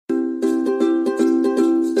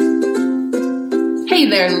Hey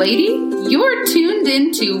there, lady. You're tuned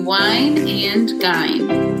into Wine and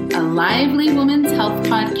Gyne, a lively women's health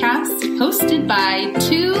podcast hosted by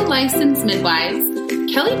two licensed midwives,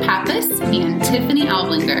 Kelly Pappas and Tiffany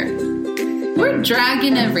Alblinger. We're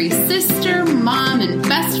dragging every sister, mom, and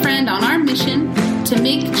best friend on our mission to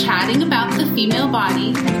make chatting about the female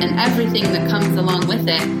body and everything that comes along with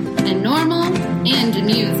it a normal and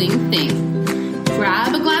amusing thing.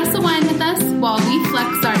 Grab a glass of wine with us while we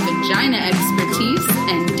flex our vagina expertise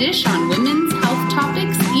and dish on women's health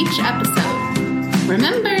topics each episode.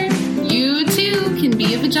 Remember, you too can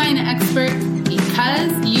be a vagina expert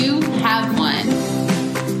because you have one.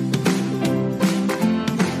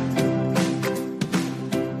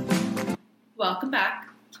 Welcome back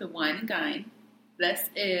to Wine and Gyne. This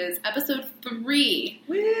is episode 3.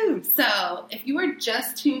 Woo! So, if you are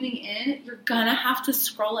just tuning in, you're gonna have to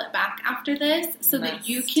scroll it back after this so that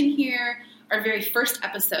you can hear our very first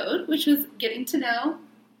episode, which was getting to know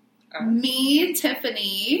me,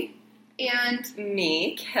 Tiffany, and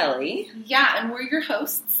me, Kelly. Yeah, and we're your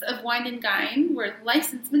hosts of Wine and Gyne. We're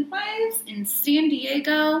licensed midwives in San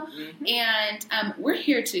Diego, and we're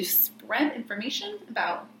here to spread information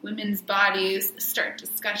about women's bodies, start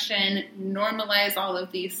discussion, normalize all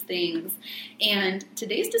of these things. And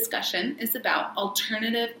today's discussion is about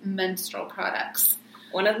alternative menstrual products.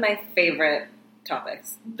 One of my favorite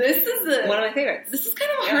topics. This is one of my favorites. This is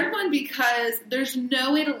kind of a hard one because there's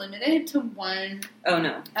no way to limit it to one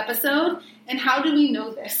episode. And how do we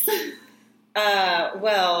know this?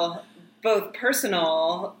 Well, both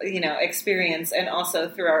personal, experience and also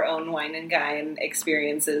through our own Wine and Gyne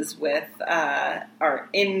experiences with our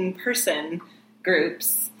in-person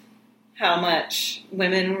groups, how much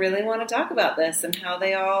women really want to talk about this and how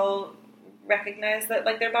they all recognize that,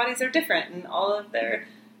 their bodies are different and all of their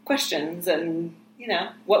questions and,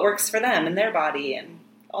 what works for them and their body and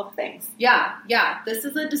all the things. Yeah. This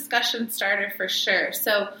is a discussion starter for sure.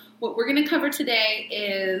 So what we're going to cover today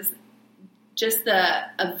is just the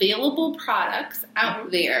available products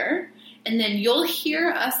out there, and then you'll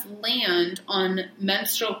hear us land on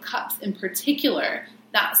menstrual cups in particular.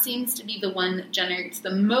 That seems to be the one that generates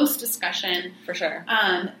the most discussion. For sure.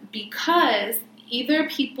 Because either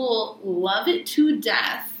people love it to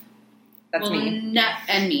death, that's me,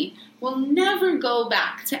 and me, will never go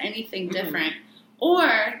back to anything different,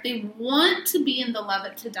 or they want to be in the Love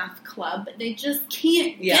It to Death club, but they just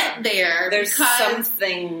can't get there. There's because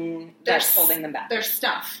something that's holding them back. There's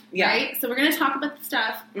stuff, right? So we're going to talk about the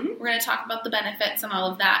stuff. We're going to talk about the benefits and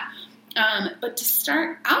all of that. But to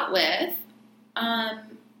start out with,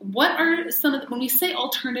 what are some of when we say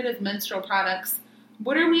alternative menstrual products,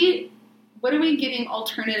 what are we getting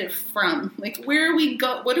alternative from? Where are we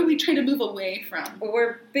what are we trying to move away from?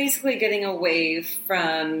 We're basically getting away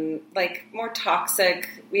from, more toxic,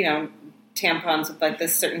 tampons with,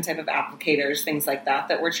 this certain type of applicators, things like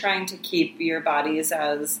that we're trying to keep your bodies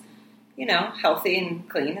as, healthy and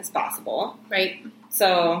clean as possible. Right.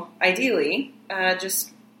 So, ideally,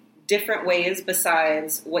 just different ways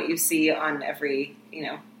besides what you see on every,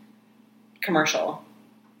 commercial.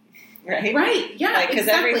 Right, yeah, because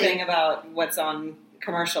everything about what's on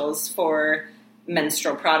commercials for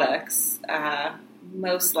menstrual products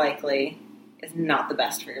most likely is not the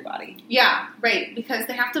best for your body. Yeah, right, because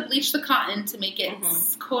they have to bleach the cotton to make it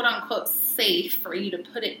quote-unquote safe for you to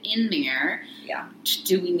put it in there. Yeah.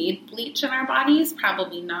 Do we need bleach in our bodies?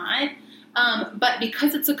 Probably not. But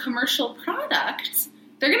because it's a commercial product,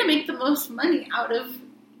 they're going to make the most money out of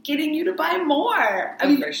getting you to buy more. I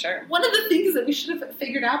mean, for sure. One of the things that we should have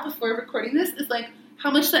figured out before recording this is how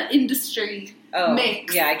much that industry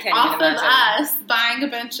makes off of us buying a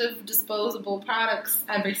bunch of disposable products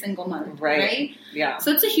every single month, right? Yeah.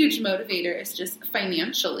 So it's a huge motivator. It's just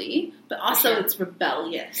financially, but also it's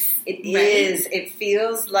rebellious. It is. It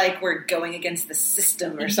feels like we're going against the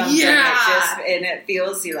system or something. Yeah. And it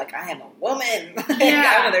feels you're like, I am a woman. Yeah.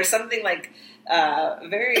 I don't know, there's something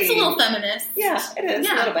very... It's a little feminist. Yeah, it is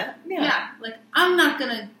a little bit. Yeah. I'm not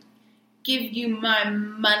going to give you my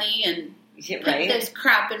money and put this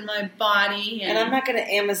crap in my body. And I'm not going to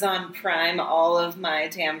Amazon Prime all of my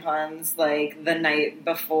tampons the night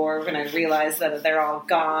before when I realize that they're all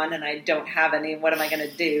gone and I don't have any. What am I going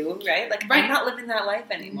to do? Right? I'm not living that life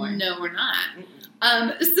anymore. No, we're not.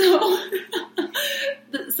 So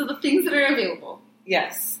the things that are available.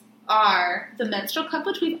 Yes. Are the menstrual cup,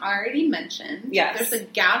 which we've already mentioned. Yes. There's a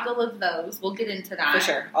gaggle of those. We'll get into that. For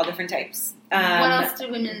sure. All different types. What else do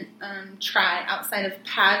women try outside of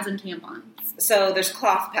pads and tampons? So there's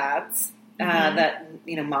cloth pads that,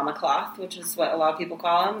 mama cloth, which is what a lot of people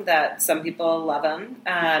call them, that some people love them.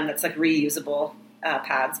 That's reusable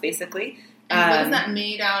pads, basically. And what is that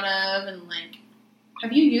made out of? And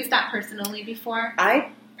Have you used that personally before?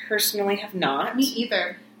 I personally have not. Me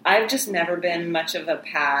either. I've just never been much of a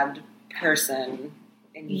pad person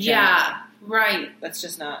in general. Yeah, right. That's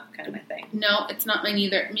just not kind of my thing. No, it's not mine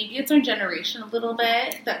either. Maybe it's our generation a little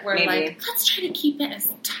bit that we're like, let's try to keep it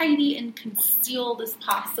as tidy and concealed as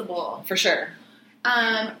possible. For sure. Which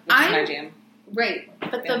is my jam. Right.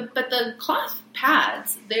 But the cloth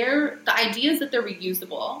pads, the idea is that they're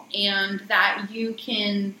reusable and that you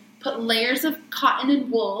can put layers of cotton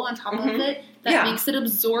and wool on top of it that makes it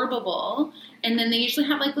absorbable. And then they usually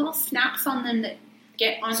have like little snaps on them that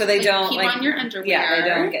get on, so they don't keep like, on your underwear. Yeah, they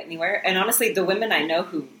don't get anywhere. And honestly, the women I know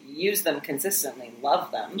who use them consistently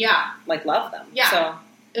love them. Yeah. Like, love them. Yeah. So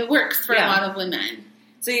it works for a lot of women.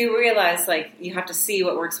 So you realize, like, you have to see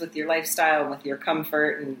what works with your lifestyle, with your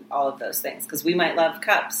comfort, and all of those things. Because we might love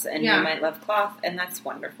cups, and you might love cloth, and that's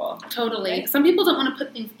wonderful. Totally. Right? Some people don't want to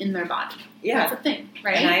put things in their body. Yeah. That's a thing,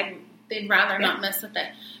 right? And they'd rather not mess with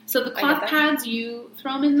it. So the cloth pads, you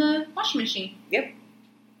throw them in the washing machine. Yep.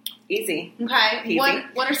 Easy. Okay. Easy.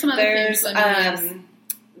 What are some other things?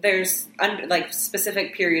 There's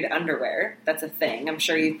specific period underwear. That's a thing. I'm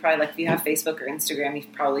sure you've probably, if you have Facebook or Instagram,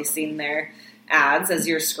 you've probably seen their ads as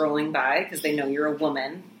you're scrolling by because they know you're a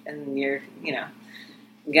woman and you're,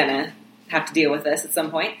 gonna have to deal with this at some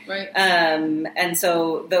point. Right. And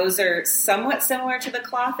so those are somewhat similar to the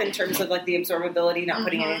cloth in terms of like the absorbability, not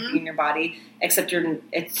putting anything in your body, except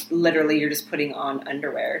it's literally you're just putting on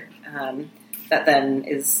underwear that then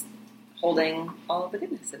is holding all of the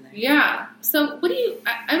goodness in there. Yeah. So what do you,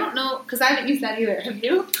 I don't know, because I haven't used that either. Have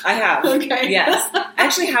you? I have. Okay. Yes. I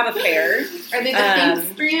actually have a pair. Are they the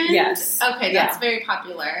pink brand? Yes. Okay, that's very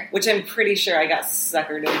popular. Which I'm pretty sure I got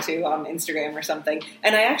suckered into on Instagram or something.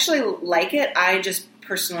 And I actually like it. I just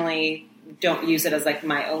personally don't use it as like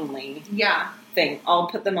my only thing. I'll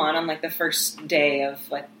put them on like the first day of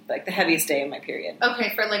like the heaviest day of my period.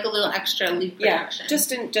 Okay, for like a little extra leak protection.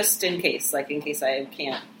 Yeah, just in case, in case I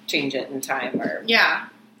can't change it in time or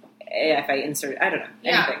if I insert, I don't know,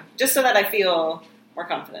 anything. Just so that I feel more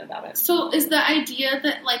confident about it. So is the idea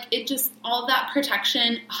that it just, all that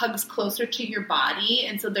protection hugs closer to your body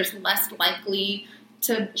and so there's less likely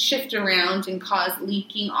to shift around and cause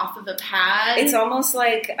leaking off of the pad? It's almost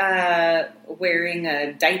like wearing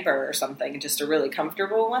a diaper or something, just a really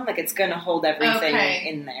comfortable one. Like it's going to hold everything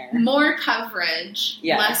in there. More coverage,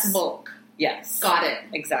 less bulk. Yes. Got it.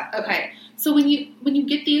 Exactly. Okay. So when you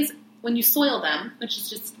get these, when you soil them, which is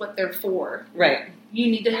just what they're for, right?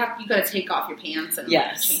 You got to take off your pants and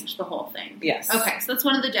change the whole thing. Yes. Okay, so that's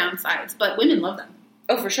one of the downsides, but women love them.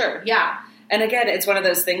 Oh, for sure. Yeah. And again, it's one of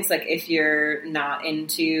those things, like if you're not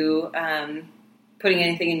into putting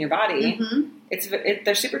anything in your body,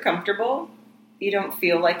 they're super comfortable. You don't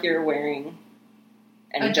feel like you're wearing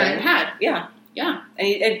anything. A giant pad. Yeah. Yeah. And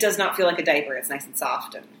it does not feel like a diaper. It's nice and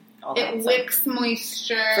soft and all that. It wicks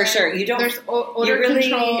moisture. For sure. You don't. There's odor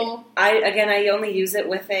control. I only use it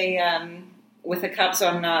with a cup, so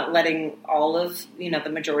I'm not letting all of the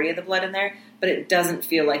majority of the blood in there. But it doesn't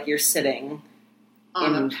feel like you're sitting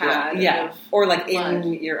on a pad, or like blood.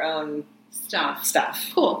 In your own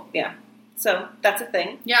stuff. Cool. Yeah. So that's a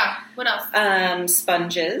thing. Yeah. What else?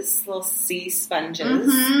 Sponges, little sea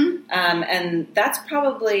sponges, and that's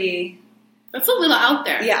probably. That's a little out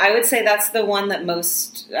there. Yeah, I would say that's the one that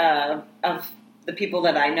most of the people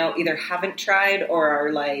that I know either haven't tried or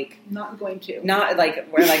are like not going to. Not like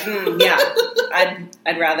we're like, yeah,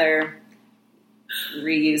 I'd rather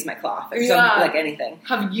reuse my cloth or something, like anything.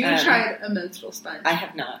 Have you tried a menstrual sponge? I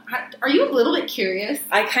have not. Are you a little bit curious?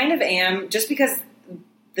 I kind of am, just because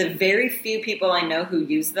the very few people I know who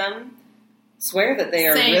use them swear that they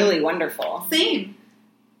are really wonderful. Same.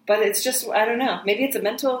 But it's just, I don't know. Maybe it's a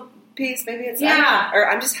mental piece. Maybe it's or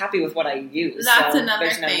I'm just happy with what I use. That's another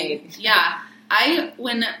thing. Yeah,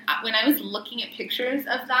 when I was looking at pictures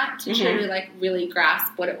of that to try to really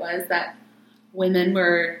grasp what it was that women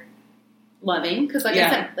were loving, because I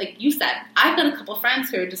said, like you said, I've got a couple friends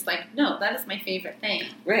who are just like, no, that is my favorite thing.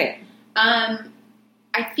 Right.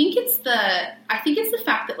 I think it's the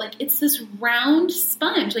fact that it's this round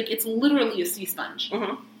sponge, it's literally a sea sponge.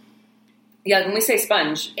 Mm-hmm. Yeah, when we say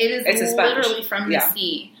sponge, it's a sponge. Literally from the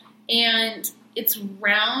sea. And it's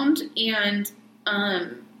round and,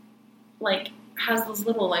 has those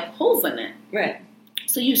little, holes in it. Right.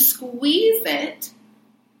 So you squeeze it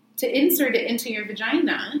to insert it into your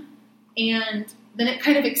vagina, and then it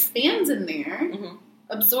kind of expands in there,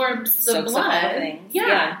 absorbs the soaks blood. Up all the things.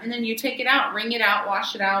 Yeah. And then you take it out, wring it out,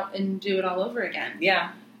 wash it out, and do it all over again.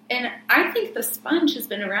 Yeah. And I think the sponge has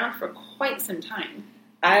been around for quite some time.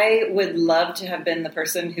 I would love to have been the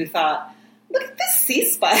person who thought, look at this sea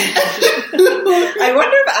sponge. I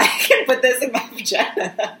wonder if I can can put this in my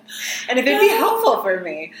vagina. And if it'd be helpful for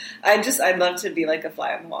me, I'd love to be like a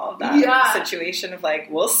fly on the wall of that situation of like,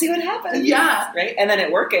 we'll see what happens. Yeah. Right? And then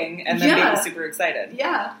it working and then being super excited.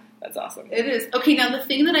 Yeah. That's awesome. It is. Okay, now the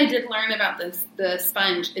thing that I did learn about the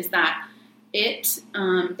sponge is that it's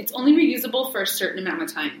only reusable for a certain amount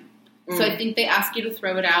of time. So I think they ask you to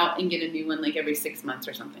throw it out and get a new one like every 6 months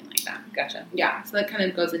or something like that. Gotcha. Yeah, so that kind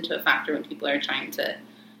of goes into a factor when people are trying to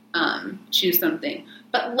choose something.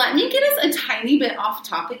 But let me get us a tiny bit off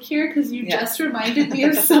topic here because you just reminded me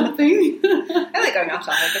of something. I like going off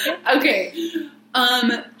topic. Okay.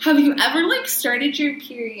 Have you ever like started your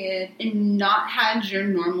period and not had your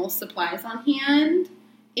normal supplies on hand?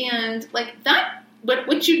 And like that,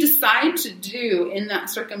 what you decide to do in that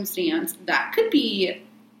circumstance, that could be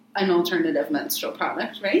an alternative menstrual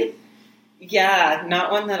product, right? Yeah,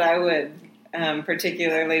 not one that I would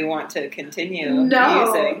particularly want to continue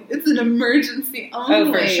using. It's an emergency only.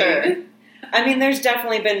 Oh, for sure. I mean, there's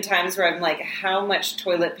definitely been times where I'm like, how much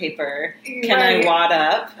toilet paper can I wad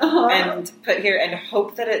up and put here and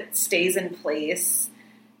hope that it stays in place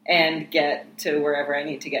and get to wherever I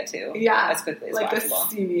need to get to as quickly as possible.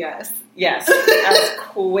 Like a CVS. Yes, as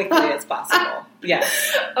quickly as possible.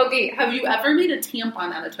 Yes. Okay, have you ever made a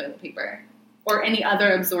tampon out of toilet paper? Or any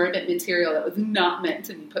other absorbent material that was not meant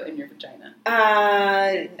to be put in your vagina?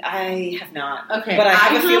 I have not. Okay. But I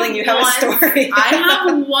have a feeling you have a story. I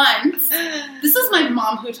have once. This is my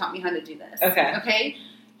mom who taught me how to do this. Okay. Okay?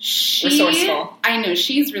 Resourceful. I know,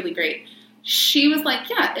 she's really great. She was like,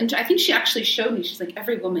 yeah, and I think she actually showed me. She's like,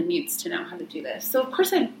 every woman needs to know how to do this. So, of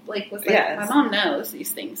course, I was like, my mom knows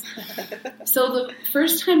these things. So, the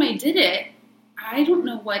first time I did it, I don't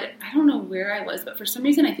know where I was, but for some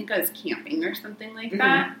reason I think I was camping or something like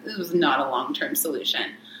that. It was not a long-term solution.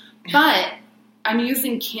 But I'm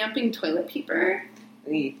using camping toilet paper,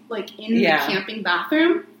 like in the camping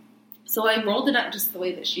bathroom. So I rolled it up just the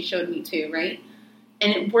way that she showed me to, right?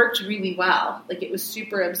 And it worked really well. Like it was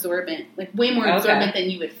super absorbent, like way more absorbent than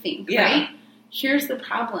you would think, right? Here's the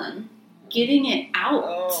problem. Getting it out.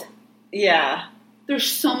 Oh, yeah. There's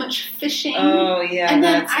so much fishing. Oh, yeah. And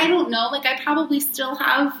then, I don't know, like, I probably still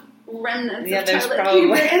have remnants of there's toilet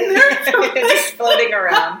probably paper in there. just floating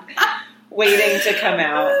around, waiting to come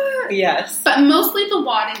out. Yes. But mostly the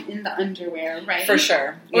wadding in the underwear, right? For sure.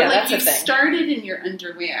 Or, yeah, like, that's you a thing. started in your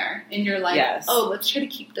underwear, and you're like, oh, let's try to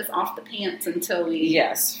keep this off the pants until we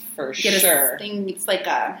get a thing. It's like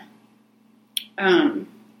a,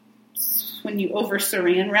 when you over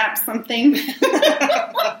saran wrap something.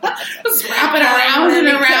 Just wrap it around and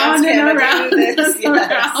around and around and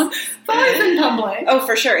around. It's always been tumbling. Oh,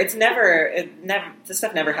 for sure. This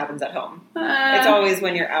stuff never happens at home. It's always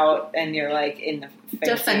when you're out and you're like in the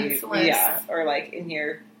fancy, defenseless. or like in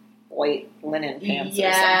your white linen pants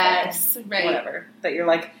or something. Right. Whatever. That you're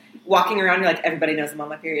like walking around, you're like, everybody knows I'm on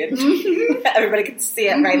my period. Everybody can see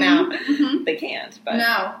it right now. They can't, but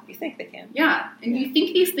you think they can. Yeah, and you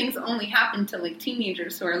think these things only happen to like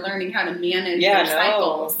teenagers who are learning how to manage their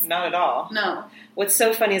cycles. Not at all. No. What's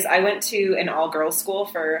so funny is I went to an all-girls school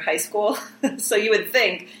for high school, so you would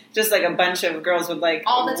think just like a bunch of girls would like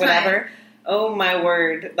all the whatever. Time. Oh my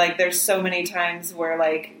word. Like there's so many times where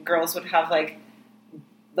like girls would have like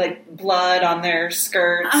blood on their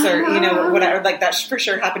skirts or, whatever. Like that for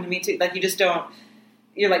sure happened to me too. Like you just don't,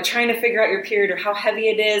 you're like trying to figure out your period or how heavy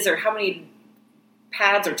it is or how many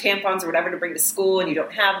pads or tampons or whatever to bring to school and you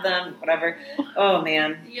don't have them, whatever. Oh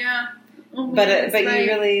man. Yeah. Oh, but you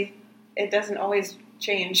really, it doesn't always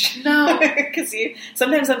change. No. Because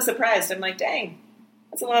sometimes I'm surprised. I'm like, dang,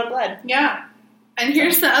 that's a lot of blood. Yeah. And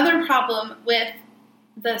here's the other problem with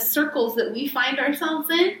the circles that we find ourselves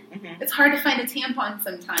in. It's hard to find a tampon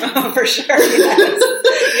sometimes. Oh, for sure. Yes.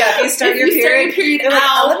 Yeah, if you start your period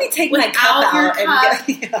out, like, let me take my cup out.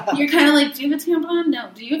 And you're kind of like, do you have a tampon? No.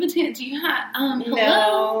 Do you have a tampon? Do you have, hello?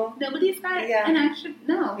 No. Nobody's got an extra,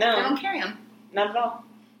 no. I don't carry them. Not at all.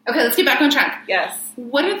 Okay, let's get back on track. Yes.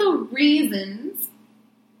 What are the reasons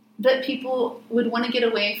that people would want to get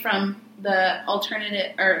away from the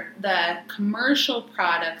alternative or the commercial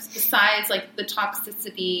products besides like the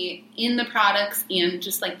toxicity in the products and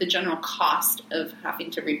just like the general cost of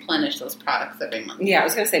having to replenish those products every month? Yeah, I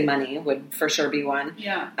was going to say money would for sure be one.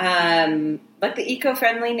 Yeah. Like the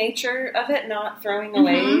eco-friendly nature of it, not throwing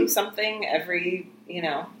away something every,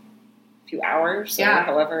 few hours or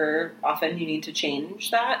however often you need to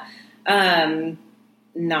change that.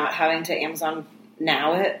 Not having to Amazon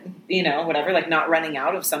now it, whatever, like not running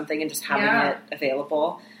out of something and just having it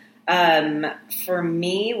available. For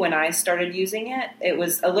me, when I started using it, it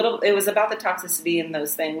was about the toxicity and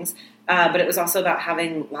those things. But it was also about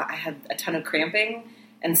I had a ton of cramping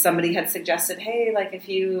and somebody had suggested, hey, like if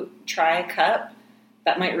you try a cup,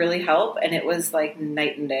 that might really help. And it was like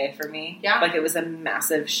night and day for me. Yeah. Like it was a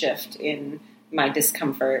massive shift in my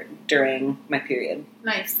discomfort during my period.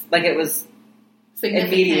 Nice. Like it was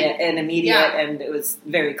immediate, Yeah. and it was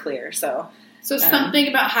very clear. So something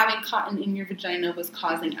about having cotton in your vagina was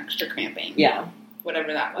causing extra cramping. yeah.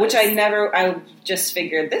 Whatever that was. Which I just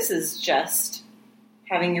figured this is just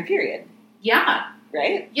having your period, Yeah.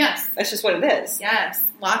 right? Yes. That's just what it is. Yes.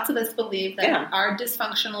 Lots of us believe that our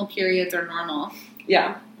dysfunctional periods are normal.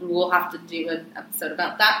 Yeah. We'll have to do an episode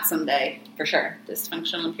about that someday. For sure.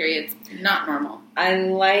 Dysfunctional periods, not normal. I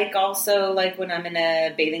like also, like, when I'm in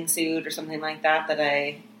a bathing suit or something like that,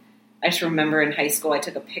 I just remember in high school I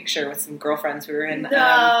took a picture with some girlfriends. We were in,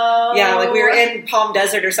 we were in Palm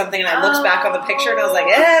Desert or something, and I looked back on the picture and I was like,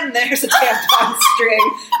 and there's a tampon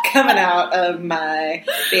string coming out of my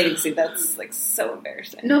bathing suit. That's, like, so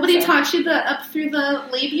embarrassing. Nobody taught you the up through the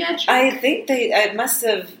labia trick? I think I must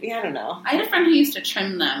have, I don't know. I had a friend who used to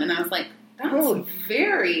trim them, and I was like, that's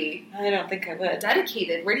very... I don't think I would.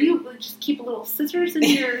 Dedicated. Where do you just keep a little scissors in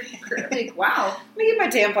your... like, wow. Let me get my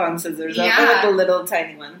tampon scissors out. They're like the little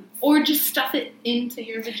tiny ones. Or just stuff it into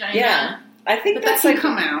your vagina. Yeah. I think but that's that can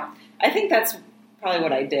come out. I think that's probably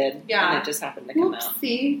what I did. Yeah. And it just happened to come out.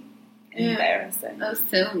 Oopsie. Embarrassing. That was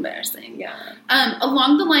so embarrassing. Yeah.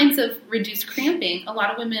 Along the lines of reduced cramping, a lot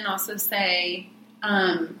of women also say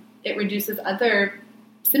it reduces other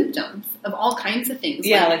symptoms of all kinds of things.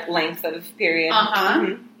 Yeah, like length of period.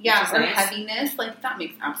 Mm-hmm. Yeah, or nice. Heaviness. Like, that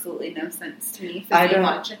makes absolutely no sense to me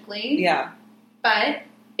physiologically. Yeah. But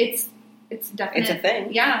it's definitely... It's a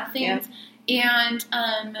thing. Yeah, things. Yeah.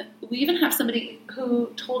 And we even have somebody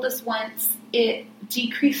who told us once it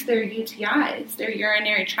decreased their UTIs, their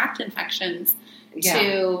urinary tract infections,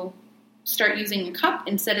 to start using a cup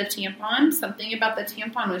instead of tampon. Something about the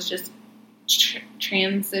tampon was just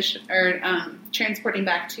transporting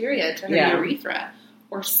bacteria to her urethra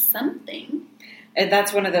or something. And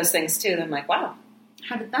that's one of those things too. I'm like, wow,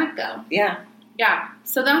 how did that go? Yeah.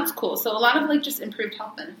 So that's cool. So a lot of like just improved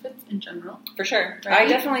health benefits in general. For sure. Right? I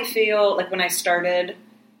definitely feel like when I started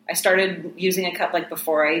using a cup, like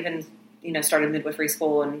before I even, started midwifery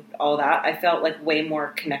school and all that, I felt like way more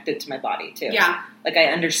connected to my body too. Yeah. Like I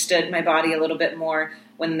understood my body a little bit more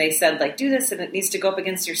when they said like, do this and it needs to go up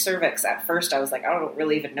against your cervix. At first I was like, I don't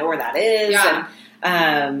really even know where that is. Yeah.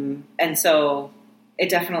 And so it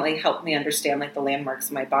definitely helped me understand like the landmarks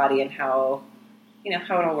of my body and how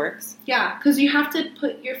it all works. Yeah. Cause you have to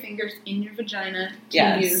put your fingers in your vagina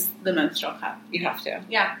to use the menstrual cup. You have to.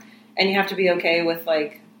 Yeah. And you have to be okay with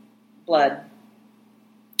like blood.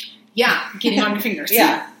 Yeah, getting on your fingers.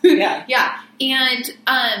 Yeah. Yeah. And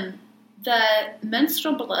the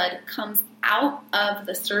menstrual blood comes out of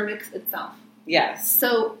the cervix itself. Yes.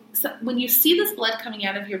 So when you see this blood coming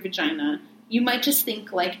out of your vagina, you might just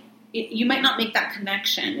think like, you might not make that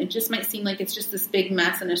connection. It just might seem like it's just this big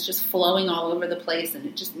mess and it's just flowing all over the place and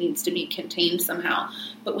it just needs to be contained somehow.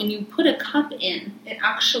 But when you put a cup in, it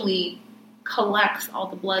actually collects all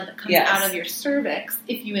the blood that comes out of your cervix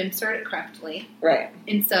if you insert it correctly. Right.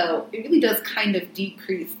 And so it really does kind of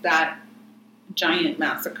decrease that giant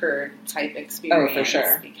massacre type experience. Oh, for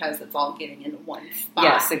sure. Because it's all getting into one spot.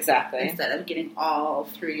 Yes, exactly. Instead of getting all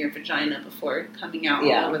through your vagina before coming out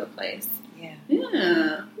all over the place. Yeah.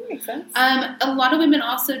 Yeah. That makes sense. A lot of women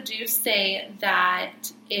also do say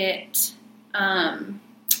that it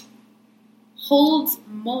holds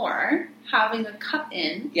more having a cup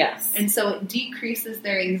in. Yes. And so it decreases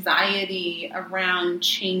their anxiety around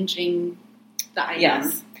changing the item.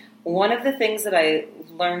 Yes. One of the things that I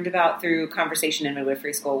learned about through conversation in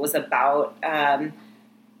midwifery school was about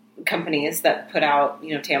companies that put out,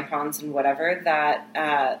 tampons and whatever,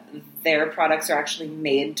 that their products are actually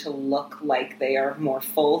made to look like they are more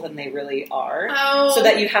full than they really are. Oh. So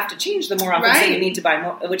that you have to change them more often, right. so you need to buy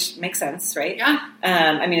more, which makes sense, right? Yeah.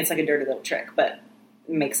 It's like a dirty little trick, but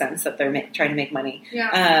it makes sense that they're trying to make money.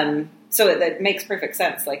 Yeah. So it makes perfect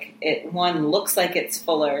sense. Like, one looks like it's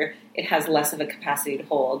fuller, it has less of a capacity to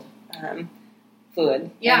hold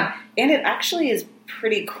fluid. Yeah. And it actually is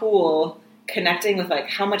pretty cool connecting with, like,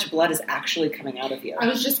 how much blood is actually coming out of you. I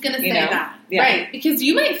was just going to say that. Yeah. Right. Because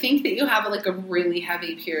you might think that you have, like, a really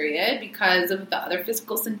heavy period because of the other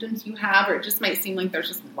physical symptoms you have, or it just might seem like there's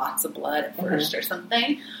just lots of blood at first or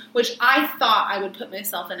something, which I thought I would put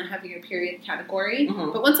myself in a heavier period category.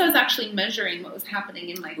 Mm-hmm. But once I was actually measuring what was happening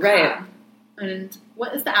in my cup, and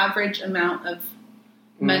what is the average amount of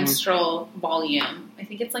menstrual volume? I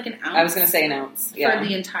think it's like an ounce. I was going to say an ounce. Yeah. For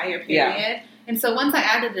the entire period. Yeah. And so once I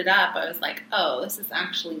added it up, I was like, oh, this is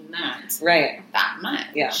actually not that much.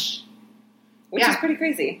 Yeah. which is pretty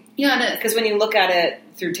crazy. Yeah, it is. Because when you look at it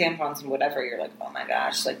through tampons and whatever, you're like, oh my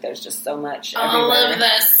gosh, like there's just so much all everywhere. of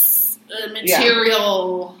this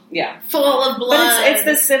material full of blood. But it's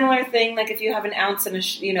the similar thing, like if you have an ounce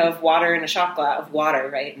in of water in a shot glass, of water,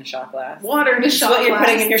 right, in a shot glass. Water in a shot glass. What you're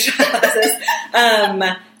putting in your shot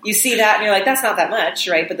glasses. You see that and you're like, that's not that much,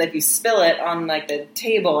 right? But if you spill it on like the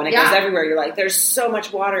table and it goes everywhere, you're like, there's so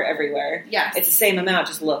much water everywhere. Yes. It's the same amount,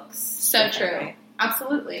 just looks so true. Right?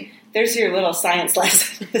 Absolutely. There's your little science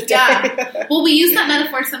lesson of the day. Yeah. Well, we use that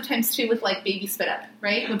metaphor sometimes too with like baby spit up,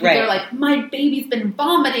 right? When people are like, my baby's been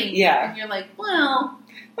vomiting. Yeah. And you're like, well,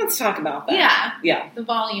 let's talk about that. Yeah. The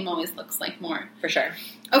volume always looks like more. For sure.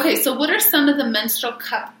 Okay, so what are some of the menstrual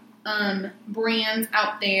cup brands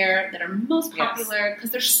out there that are most popular?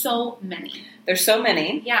 Because there's so many. There's so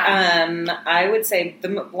many. Yeah. I would say the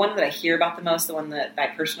one that I hear about the most, the one that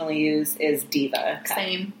I personally use, is Diva Cup.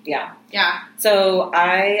 Same. Yeah. Yeah. So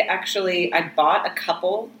I bought a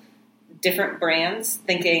couple different brands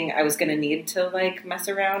thinking I was going to need to like mess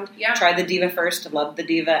around. Yeah. Tried the Diva first, loved the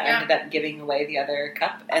Diva, ended up giving away the other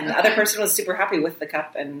cup. And the other person was super happy with the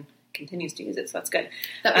cup and continues to use it, so that's good.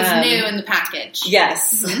 That was new in the package.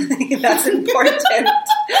 Yes. That's important.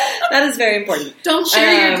 That is very important. Don't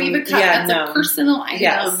share your Diva cup. That's a personal item.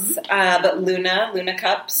 Yes. But Luna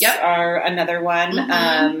cups are another one.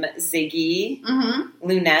 Ziggy,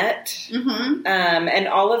 Lunette, and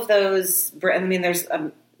all of those, I mean, there's a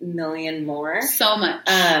million more. So much.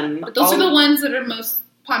 But those are the ones that are most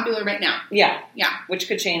popular right now. Yeah. Yeah. Which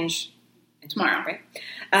could change tomorrow. Right?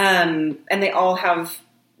 And they all have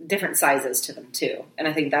different sizes to them too, and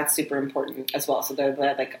I think that's super important as well. So they're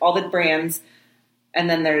like all the brands, and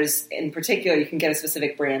then there's in particular you can get a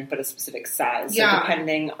specific brand but a specific size. So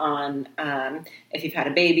depending on if you've had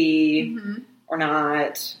a baby or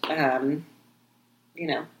not,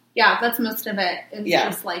 Yeah, that's most of it. It's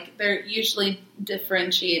just like they're usually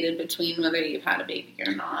differentiated between whether you've had a baby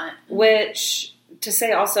or not. Which to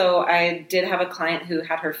say also, I did have a client who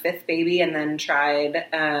had her 5th baby and then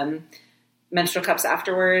tried menstrual cups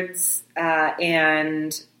afterwards,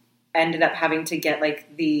 and ended up having to get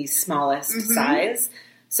like the smallest size.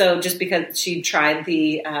 So just because she tried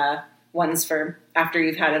the ones for after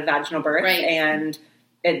you've had a vaginal birth, and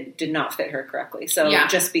it did not fit her correctly. So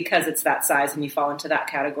just because it's that size and you fall into that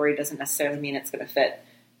category doesn't necessarily mean it's going to fit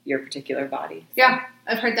your particular body. So. Yeah,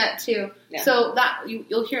 I've heard that too. Yeah. So that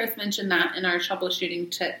you'll hear us mention that in our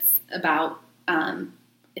troubleshooting tips about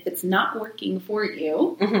if it's not working for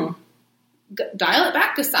you, dial it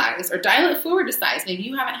back to size or dial it forward to size. Maybe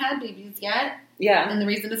you haven't had babies yet. Yeah. And the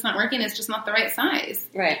reason it's not working is just not the right size.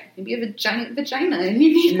 Right. Maybe you have a giant vagina and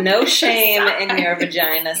you need no shame in your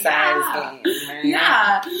vagina size game. Right?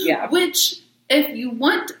 Yeah. Yeah. Which, if you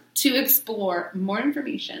want to explore more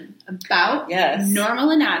information about normal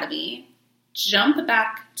anatomy, jump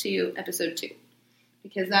back to episode 2.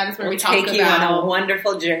 Because that is where we talk about... take you on a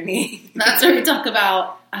wonderful journey. That's where we talk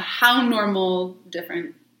about how normal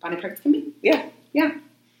different body parts can be. Yeah. Yeah.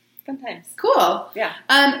 Sometimes. Cool. Yeah.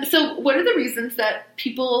 So what are the reasons that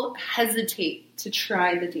people hesitate to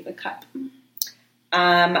try the Diva Cup?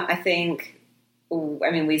 I think,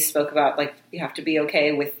 we spoke about, like, you have to be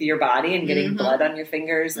okay with your body and getting blood on your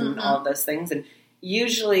fingers and all of those things. And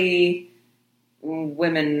usually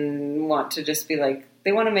women want to just be like,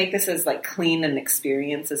 they want to make this as, like, clean an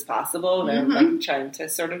experience as possible. They're, like, trying to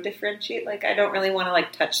sort of differentiate. Like, I don't really want to,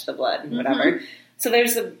 like, touch the blood and whatever. So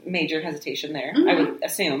there's a major hesitation there, I would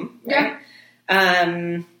assume, right?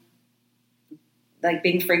 Yeah. Like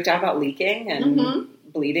being freaked out about leaking and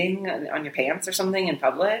bleeding on your pants or something in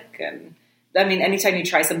public. And anytime you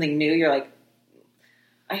try something new, you're like,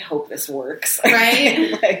 I hope this works.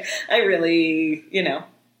 Right? Like, I really hope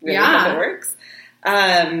it works.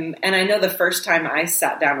 And I know the first time I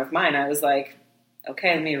sat down with mine, I was like,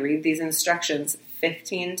 okay, let me read these instructions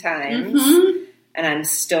 15 times. And I'm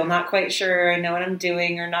still not quite sure I know what I'm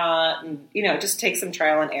doing or not. And, it just takes some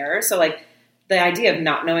trial and error. So, like, the idea of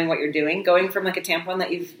not knowing what you're doing, going from, like, a tampon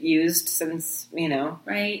that you've used since,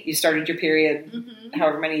 you started your period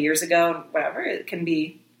however many years ago, whatever, it can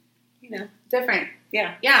be, different.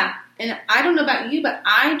 Yeah. Yeah. And I don't know about you, but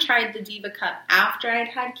I tried the Diva Cup after I'd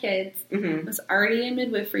had kids. I was already in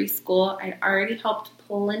midwifery school. I'd already helped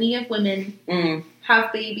plenty of women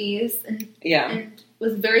have babies and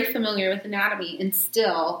was very familiar with anatomy, and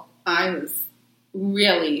still I was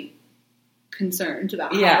really concerned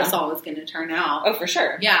about how this all was going to turn out. Oh, for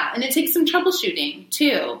sure. Yeah, and it takes some troubleshooting,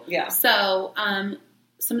 too. Yeah. So,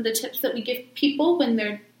 some of the tips that we give people when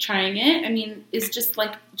they're trying it, is just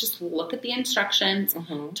look at the instructions,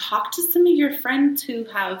 talk to some of your friends who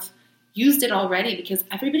have used it already because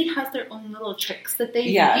everybody has their own little tricks that they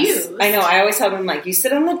use. I know. I always tell them, like, you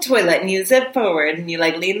sit on the toilet and you zip forward and you,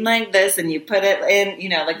 like, lean like this and you put it in, you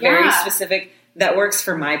know, like, very specific. That works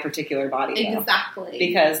for my particular body, though. Exactly.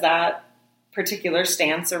 Because that particular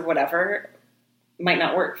stance or whatever might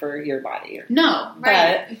not work for your body. No,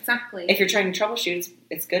 right. But exactly. if you're trying to troubleshoot,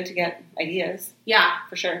 it's good to get ideas. Yeah.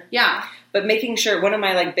 For sure. Yeah. But making sure, one of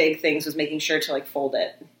my, like, big things was making sure to, like, fold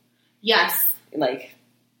it. Yes. Like,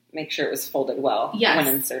 make sure it was folded well when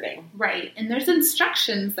inserting. Right. And there's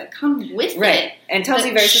instructions that come with it. And tells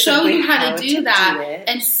you very specifically show you how to do that. Do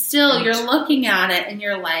and still you're looking at it and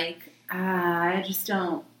you're like, I just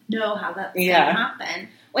don't know how that's going to happen.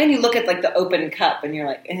 When you look at, like, the open cup and you're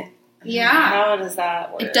like, how does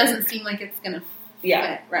that work? It doesn't seem like it's going to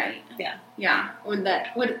fit right. Yeah. Yeah.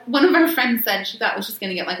 What one of our friends said she thought was just going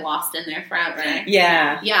to get, like, lost in there forever.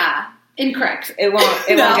 Yeah. Yeah. Incorrect. It won't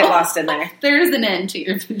get lost in there. There is an end to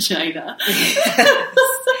your vagina.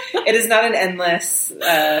 It is not an endless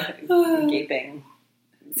gaping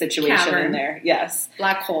situation Cavern. in there. Yes.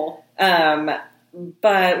 Black hole.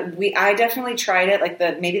 But I definitely tried it, like,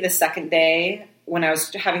 maybe the second day when I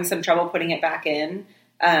was having some trouble putting it back in.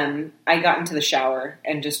 I got into the shower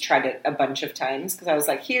and just tried it a bunch of times because I was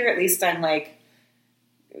like, here, at least I'm, like,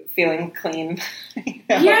 feeling clean, you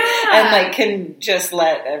know? And, like, can just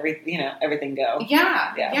let everything go.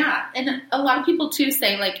 Yeah. And a lot of people too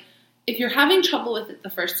say, like, if you're having trouble with it the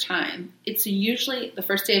first time, it's usually the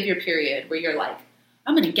first day of your period where you're like,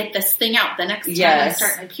 I'm going to get this thing out the next time I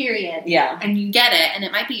start my period. Yeah. And you get it, and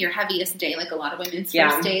it might be your heaviest day, like a lot of women's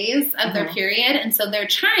first days of their period, and so they're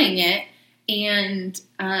trying it, and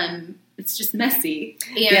it's just messy,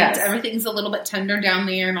 and everything's a little bit tender down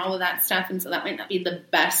there and all of that stuff, and so that might not be the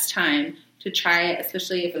best time to try it,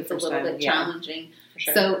 especially if it's a little bit challenging.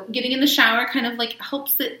 Sure. So getting in the shower kind of, like,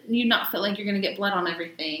 helps that you not feel like you're going to get blood on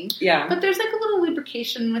everything. Yeah. But there's, like, a little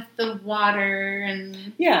lubrication with the water, and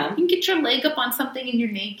you can get your leg up on something and you're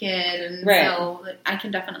naked, and so I can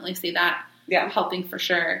definitely see that helping for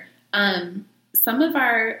sure. Some of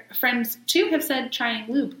our friends, too, have said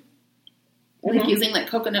trying lube. Like using, like,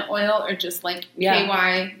 coconut oil or just, like,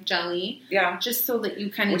 KY jelly. Yeah. Just so that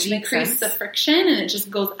you kind of decrease the friction and it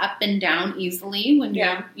just goes up and down easily when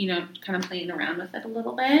you're, kind of playing around with it a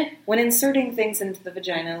little bit. When inserting things into the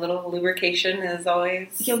vagina, a little lubrication is always,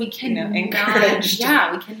 we cannot, encouraged.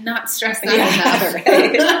 Yeah, we cannot stress that enough.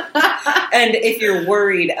 Right. And if you're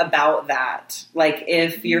worried about that, like,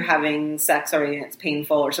 if you're having sex or it's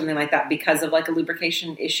painful or something like that because of, like, a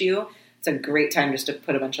lubrication issue, it's a great time just to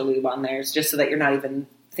put a bunch of lube on there, just so that you're not even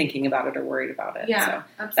thinking about it or worried about it. Yeah, so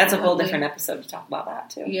absolutely. That's a whole different episode to talk about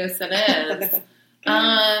that too. Yes, it is.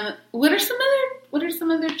 What are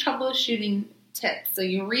some other troubleshooting tips? So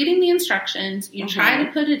you're reading the instructions, you try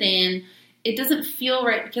to put it in, it doesn't feel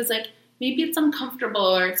right because, like, maybe it's uncomfortable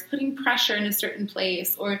or it's putting pressure in a certain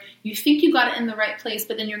place, or you think you got it in the right place,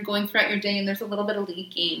 but then you're going throughout your day and there's a little bit of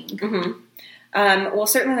leaking. Mm-hmm. Well,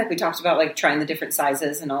 certainly, like we talked about, like, trying the different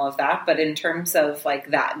sizes and all of that. But in terms of,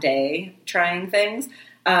 like, that day trying things,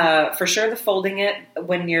 for sure the folding it,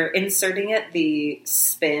 when you're inserting it, the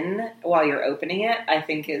spin while you're opening it, I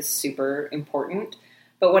think is super important.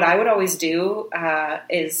 But what I would always do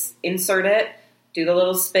is insert it, do the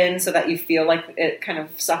little spin so that you feel like it kind of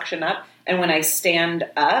suction up. And when I stand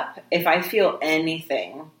up, if I feel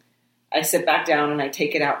anything, I sit back down and I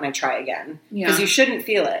take it out and I try again. Because you shouldn't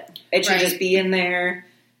feel it. It should just be in there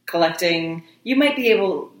collecting. You might be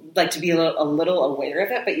able, like, to be a little aware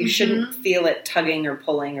of it, but you shouldn't feel it tugging or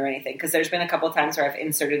pulling or anything. Because there's been a couple of times where I've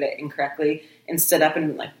inserted it incorrectly and stood up and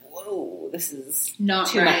been like, whoa, this is not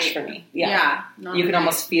too much for me. Yeah. You can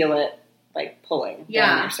almost feel it, like, pulling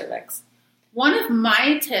down your cervix. One of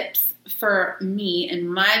my tips for me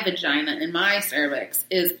and my vagina and my cervix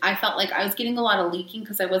is I felt like I was getting a lot of leaking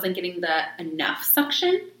because I wasn't getting the enough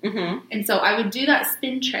suction. Mm-hmm. And so I would do that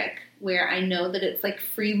spin trick where I know that it's, like,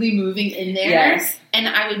 freely moving in there. Yes. And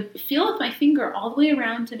I would feel with my finger all the way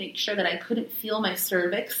around to make sure that I couldn't feel my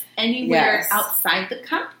cervix anywhere outside the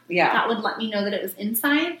cup. Yeah. That would let me know that it was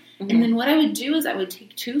inside. Mm-hmm. And then what I would do is I would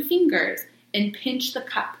take 2 fingers and pinch the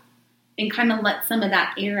cup and kind of let some of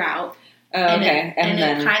that air out. And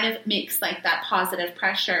it kind of makes, like, that positive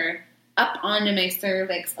pressure up onto my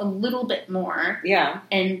cervix a little bit more. Yeah.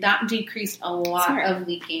 And that decreased a lot of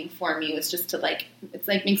leaking for me. It was just to, like, it's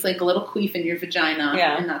like makes, like, a little queef in your vagina.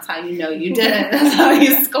 Yeah. And that's how you know you did it. That's how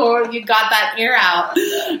you scored. You got that air out.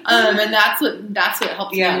 And that's what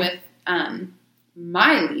helped me with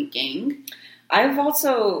my leaking. I've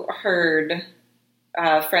also heard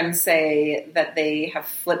friends say that they have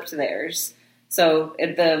flipped theirs. So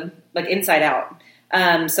like inside out.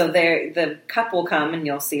 So the cup will come and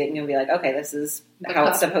you'll see it and you'll be like, okay, this is how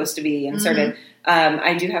it's supposed to be inserted.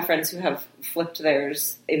 I do have friends who have flipped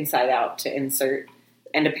theirs inside out to insert,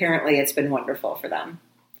 and apparently it's been wonderful for them.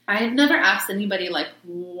 I've never asked anybody, like,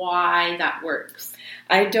 why that works.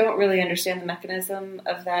 I don't really understand the mechanism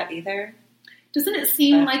of that either. Doesn't it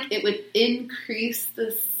seem like it would increase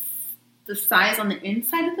the size on the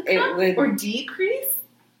inside of the cup or decrease?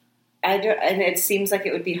 And it seems like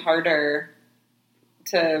it would be harder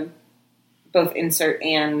to both insert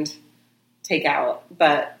and take out,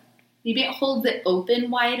 but maybe it holds it open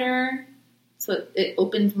wider, so it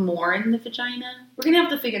opens more in the vagina. We're gonna have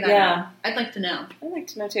to figure that out. I'd like to know. I'd like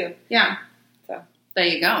to know too. Yeah. So there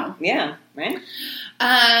you go. Yeah. Right.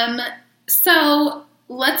 So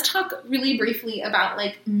let's talk really briefly about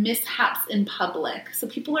like mishaps in public. So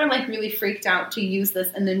people are like really freaked out to use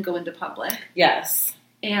this and then go into public. Yes.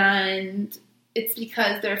 And it's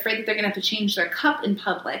because they're afraid that they're going to have to change their cup in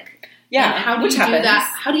public. Yeah. And how do you do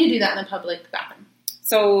that? How do you do that in a public bathroom?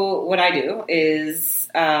 So what I do is,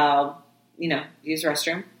 use the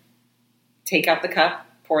restroom, take out the cup,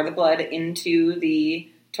 pour the blood into the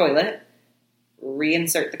toilet,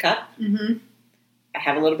 reinsert the cup. Mm-hmm. I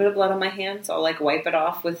have a little bit of blood on my hand, so I'll like wipe it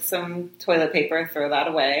off with some toilet paper, throw that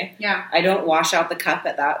away. Yeah. I don't wash out the cup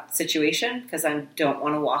at that situation because I don't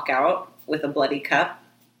want to walk out with a bloody cup.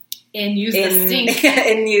 And use the sink.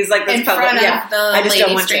 And use like this in front of the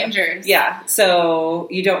lady strangers. Yeah. So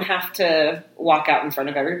you don't have to walk out in front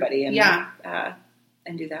of everybody and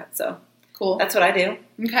do that. So cool. That's what I do.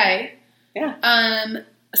 Okay. Yeah.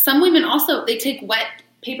 Some women also, they take wet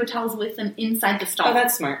paper towels with them inside the stall. Oh,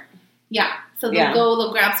 that's smart. Yeah. So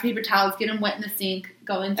they'll grab some paper towels, get them wet in the sink,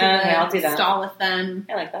 go into the stall with them.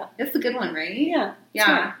 I like that. That's a good one, right? Yeah. Yeah.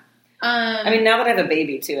 Smart. I mean, now that I have a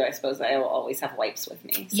baby, too, I suppose I will always have wipes with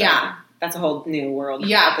me. So that's a whole new world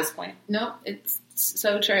at this point. No, it's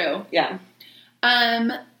so true. Yeah.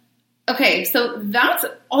 Okay, so that's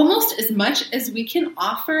almost as much as we can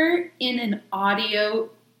offer in an audio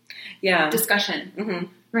discussion. Mm-hmm.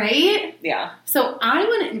 Right? Yeah. So I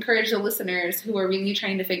want to encourage the listeners who are really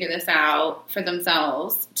trying to figure this out for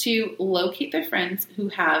themselves to locate their friends who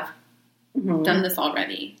have done this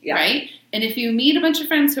already, right? And if you meet a bunch of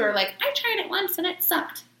friends who are like, I tried it once and it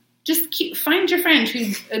sucked, just find your friend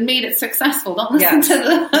who made it successful. Don't listen to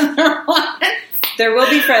the other one. There will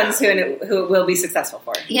be friends who it will be successful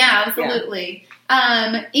for. Yeah, absolutely.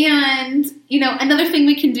 And, another thing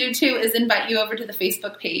we can do, too, is invite you over to the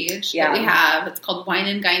Facebook page that we have. It's called Wine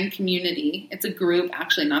and Gyne Community. It's a group,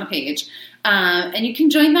 actually, not a page. And you can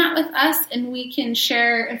join that with us, and we can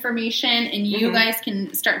share information, and you guys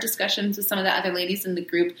can start discussions with some of the other ladies in the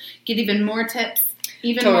group, get even more tips,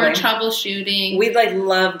 even more troubleshooting. We'd,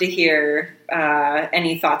 love to hear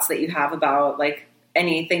any thoughts that you have about,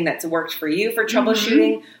 anything that's worked for you for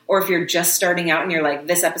troubleshooting, or if you're just starting out and you're like,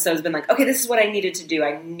 this episode's been like, okay, this is what I needed to do.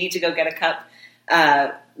 I need to go get a cup.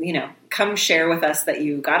 Come share with us that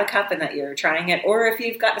you got a cup and that you're trying it. Or if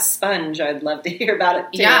you've got a sponge, I'd love to hear about it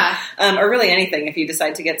too. Yeah. Or really anything. If you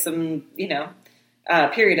decide to get some,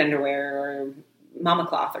 period underwear or mama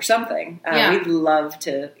cloth or something, we'd love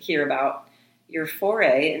to hear about your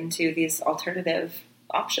foray into these alternative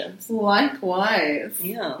options. Likewise.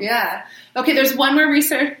 Yeah. Yeah. Okay, there's one more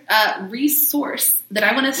resource that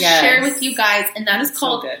I want to share with you guys, and that is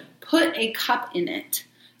called Put a Cup in It.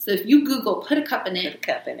 So if you Google Put a Cup in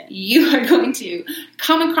It, you are going to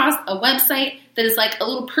come across a website that is like a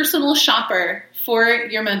little personal shopper for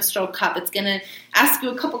your menstrual cup. It's going to ask you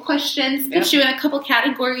a couple questions, put you in a couple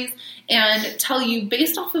categories, and tell you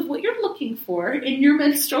based off of what you're looking for in your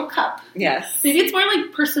menstrual cup. Yes. Maybe it's more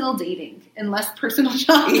like personal dating and less personal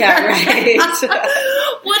shopping. Yeah, right.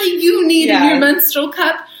 What do you need in your menstrual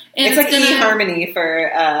cup? And it's like eHarmony for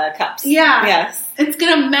cups. Yeah. Yes. It's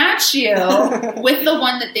going to match you with the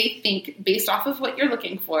one that they think, based off of what you're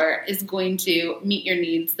looking for, is going to meet your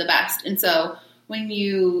needs the best. And so when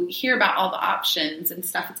you hear about all the options and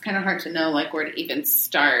stuff, it's kind of hard to know where to even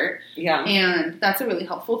start. Yeah. And that's a really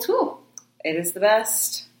helpful tool. It is the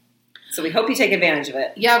best. So we hope you take advantage of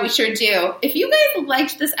it. Yeah, we sure do. If you guys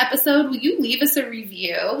liked this episode, will you leave us a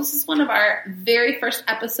review? This is one of our very first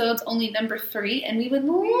episodes, only number 3, and we would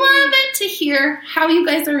love it to hear how you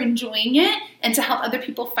guys are enjoying it and to help other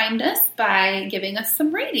people find us by giving us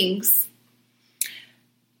some ratings.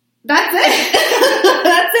 That's it.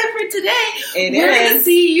 That's it for today. We're going to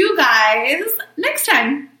see you guys next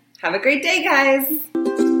time. Have a great day, guys.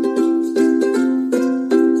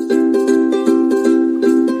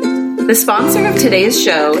 The sponsor of today's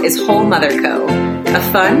show is Whole Mother Co., a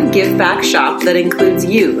fun give-back shop that includes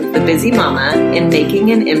you, the busy mama, in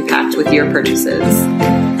making an impact with your purchases.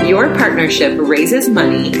 Your partnership raises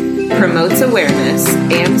money, promotes awareness,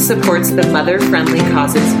 and supports the mother-friendly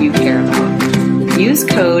causes you care about. Use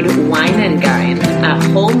code WINEANDGUYN at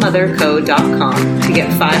wholemotherco.com to get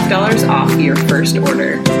 $5 off your first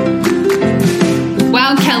order.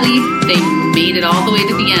 Wow, Kelly, they made it all the way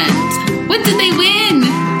to the end. What did they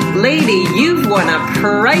win? Lady, you've won a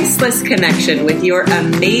priceless connection with your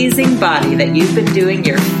amazing body that you've been doing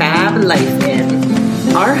your fab life in.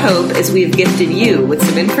 Our hope is we've gifted you with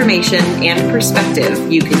some information and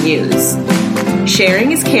perspective you can use.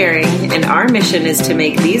 Sharing is caring, and our mission is to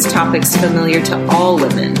make these topics familiar to all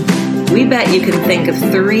women. We bet you can think of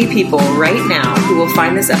 3 people right now who will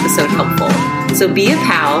find this episode helpful. So be a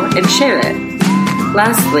pal and share it.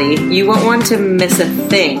 Lastly, you won't want to miss a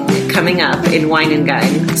thing coming up in Wine and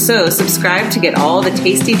Gyne, so subscribe to get all the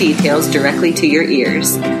tasty details directly to your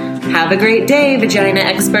ears. Have a great day, vagina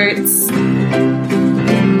experts!